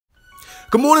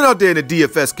Good morning out there in the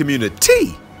DFS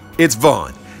community. It's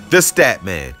Vaughn, the Stat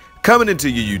Man, coming into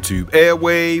your YouTube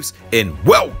airwaves, and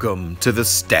welcome to the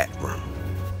Stat Room.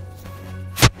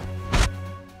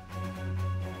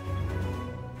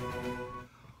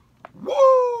 Woo!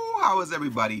 How is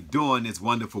everybody doing this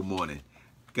wonderful morning?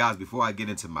 Guys, before I get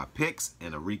into my picks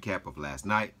and a recap of last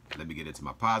night, let me get into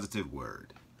my positive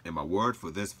word. And my word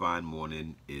for this fine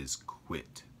morning is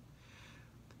quit.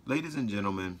 Ladies and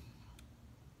gentlemen,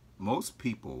 most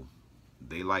people,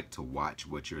 they like to watch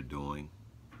what you're doing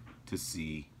to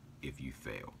see if you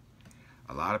fail.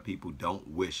 A lot of people don't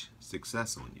wish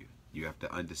success on you. You have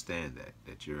to understand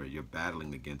that you're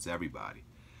battling against everybody.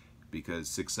 Because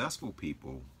successful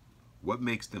people, what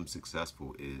makes them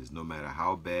successful is no matter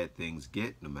how bad things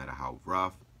get, no matter how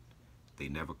rough, they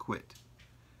never quit.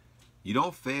 You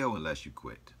don't fail unless you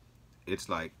quit. It's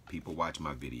like people watch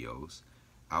my videos.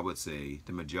 I would say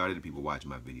the majority of the people watch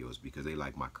my videos because they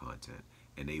like my content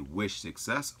and they wish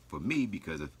success for me,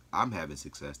 because if I'm having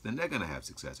success, then they're going to have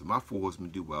success. If my 4 horsemen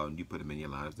do well and you put them in your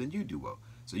lineups, then you do well.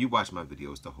 So you watch my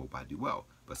videos to hope I do well.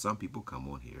 But some people come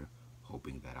on here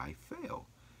hoping that I fail.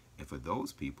 And for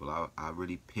those people, I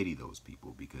really pity those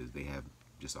people, because they have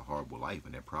just a horrible life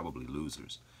and they're probably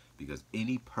losers. Because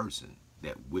any person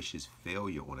that wishes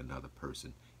failure on another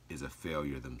person is a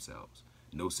failure themselves.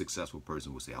 No successful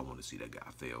person will say, I want to see that guy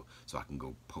fail so I can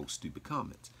go post stupid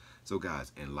comments. So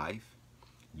guys, in life,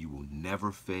 you will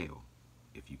never fail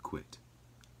if you quit.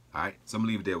 All right, so I'm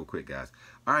gonna leave it there with quit, guys.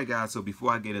 All right, guys, so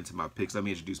before I get into my picks, let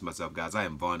me introduce myself, guys. I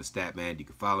am Vaughn the Stat Man. You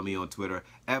can follow me on Twitter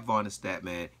at Vaughn the Stat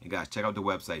Man. And guys, check out the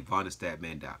website,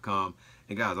 vaughnthestatman.com.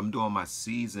 And guys, I'm doing my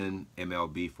season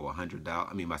MLB for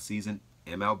 $100. My season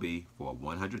MLB for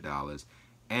 $100,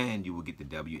 and you will get the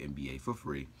WNBA for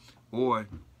free. Or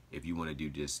if you want to do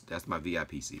just, that's my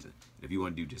VIP season. If you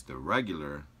want to do just the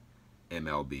regular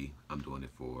MLB, I'm doing it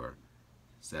for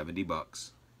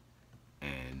 $70.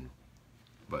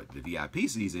 But the VIP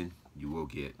season, you will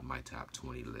get my top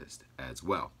 20 list as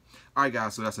well. All right,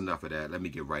 guys, so that's enough of that. Let me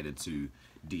get right into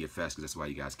DFS, because that's why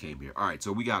you guys came here. All right,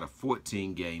 so we got a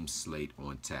 14-game slate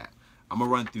on tap. I'm going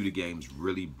to run through the games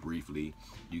really briefly.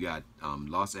 You got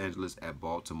Los Angeles at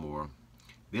Baltimore.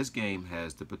 This game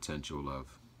has the potential of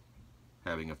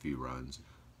having a few runs.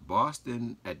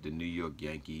 Boston at the New York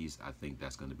Yankees, I think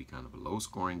that's going to be kind of a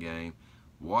low-scoring game.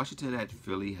 Washington at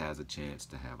Philly has a chance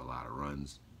to have a lot of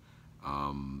runs.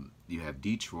 You have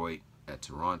Detroit at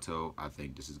Toronto. I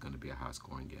think this is going to be a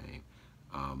high-scoring game.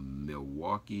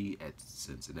 Milwaukee at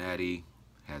Cincinnati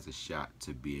has a shot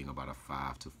to being about a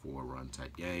 5 to 4 run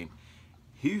type game.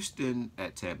 Houston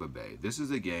at Tampa Bay. This is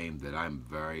a game that I'm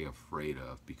very afraid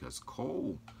of, because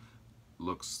Cole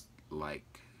looks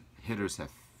like hitters have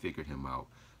figured him out.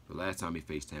 The last time he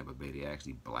faced Tampa Bay, they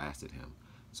actually blasted him.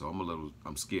 So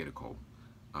I'm scared of Cole.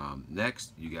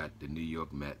 Next, you got the New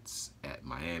York Mets at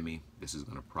Miami. This is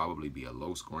going to probably be a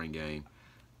low-scoring game.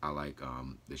 I like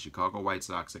the Chicago White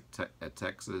Sox at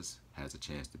Texas. Has a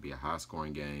chance to be a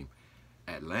high-scoring game.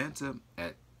 Atlanta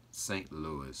at St.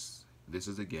 Louis. This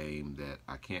is a game that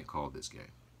I can't call this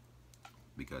game,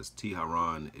 because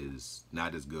Teheran is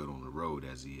not as good on the road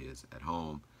as he is at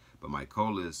home. But Mike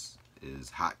Colas is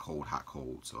hot,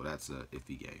 cold, so that's a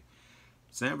iffy game.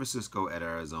 San Francisco at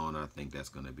Arizona, I think that's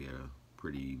going to be a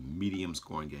pretty medium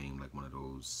scoring game, like one of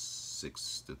those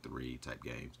 6 to 3 type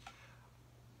games.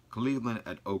 Cleveland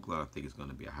at Oakland, I think it's going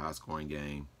to be a high scoring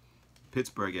game.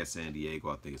 Pittsburgh at San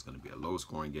Diego, I think it's going to be a low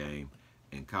scoring game.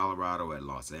 And Colorado at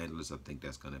Los Angeles, I think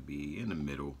that's going to be in the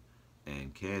middle.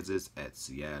 And Kansas at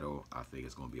Seattle, I think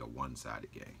it's going to be a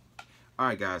one-sided game. All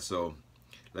right, guys, so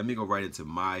let me go right into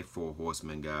my 4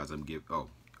 horsemen, guys.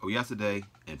 Yesterday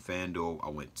in Fanduel, I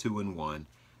went 2-1.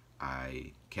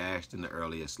 I cashed in the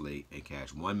earlier slate and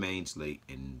cashed one main slate,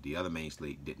 and the other main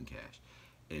slate didn't cash.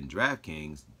 In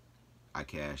Draftkings, I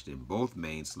cashed in both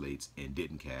main slates and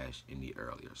didn't cash in the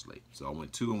earlier slate. So I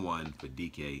went 2-1 for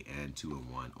DK and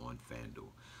 2-1 on FanDuel.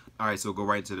 All right, so go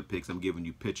right into the picks. I'm giving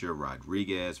you pitcher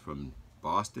Rodriguez from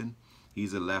Boston.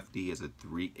 He's a lefty. He has a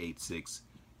 3.86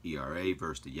 ERA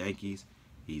versus the Yankees.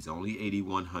 He's only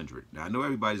 8,100. Now, I know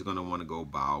everybody's going to want to go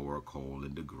Bauer, Cole,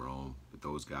 and DeGrom, but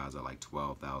those guys are like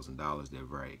 $12,000. They're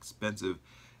very expensive,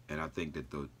 and I think that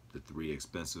the 3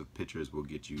 expensive pitchers will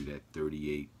get you that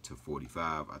 38 to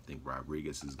 45. I think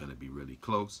Rodriguez is going to be really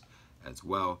close as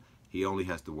well. He only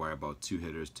has to worry about 2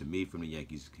 hitters. To me, from the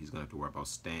Yankees, he's going to have to worry about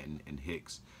Stanton and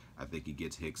Hicks. I think he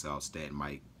gets Hicks out. Stanton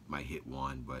might hit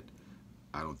one, but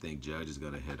I don't think Judge is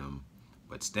going to hit him.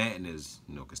 But Stanton is,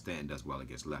 because Stanton does well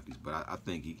against lefties. But I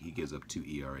think he gives up 2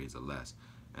 ERAs or less.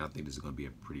 And I think this is going to be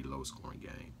a pretty low-scoring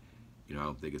game. You know, I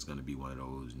don't think it's going to be one of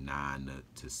those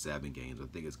 9-7 games. I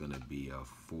think it's going to be a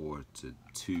 4-2,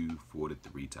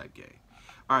 4-3 type game.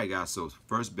 All right, guys. So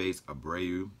first base,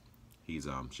 Abreu. He's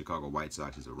Chicago White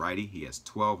Sox. He's a righty. He has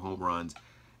 12 home runs,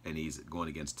 and he's going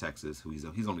against Texas. He's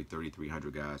only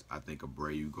 3,300, guys. I think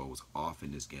Abreu goes off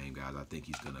in this game, guys. I think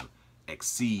he's going to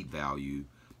exceed value.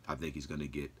 I think he's going to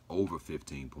get over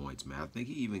 15 points, man. I think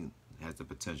he even has the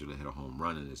potential to hit a home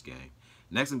run in this game.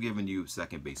 Next, I'm giving you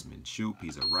second baseman Shoop.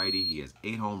 He's a righty. He has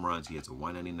 8 home runs. He has a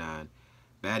 199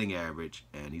 batting average,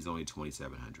 and he's only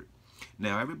 2,700.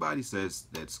 Now, everybody says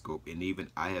that Scope, and even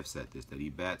I have said this, that he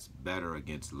bats better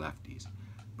against lefties.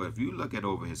 But if you look at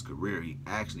over his career, he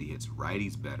actually hits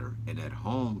righties better, and at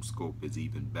home, Scope is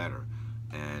even better.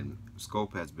 And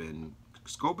Scope is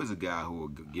a guy who will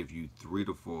give you 3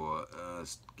 to 4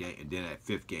 game, and then at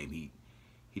 5th game,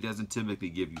 he doesn't typically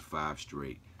give you 5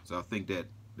 straight. So I think that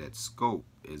Scope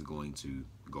is going to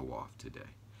go off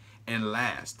today. And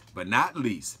last but not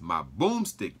least, my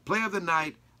boomstick play of the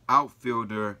night,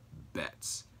 outfielder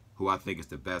Betts, who I think is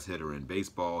the best hitter in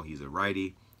baseball. He's a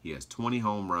righty. He has 20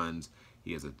 home runs.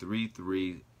 He has a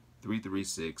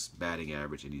 3.36 batting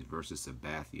average, and he's versus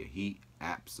Sabathia. He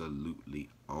absolutely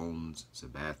owns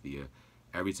Sabathia.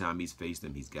 Every time he's faced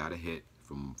him, he's got a hit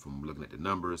from looking at the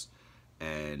numbers.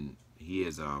 And he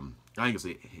is, I ain't gonna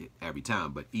say hit every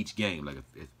time, but each game, like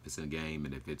if it's in a game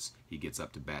and if he gets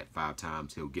up to bat 5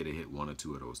 times, he'll get a hit 1 or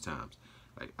 2 of those times.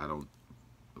 Like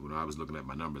when I was looking at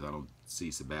my numbers, I don't see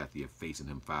Sabathia facing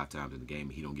him 5 times in the game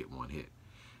and he don't get 1 hit.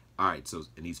 All right,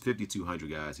 and he's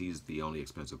 5,200, guys. He's the only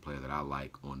expensive player that I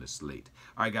like on the slate.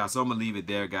 All right, guys, so I'm going to leave it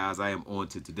there, guys. I am on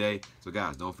to today. So,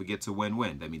 guys, don't forget to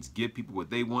win-win. That means give people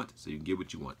what they want so you can get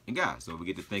what you want. And, guys, don't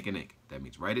forget to think and ink. That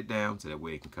means write it down so that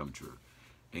way it can come true.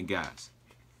 And, guys,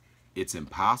 it's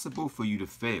impossible for you to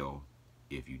fail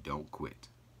if you don't quit.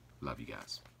 Love you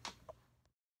guys.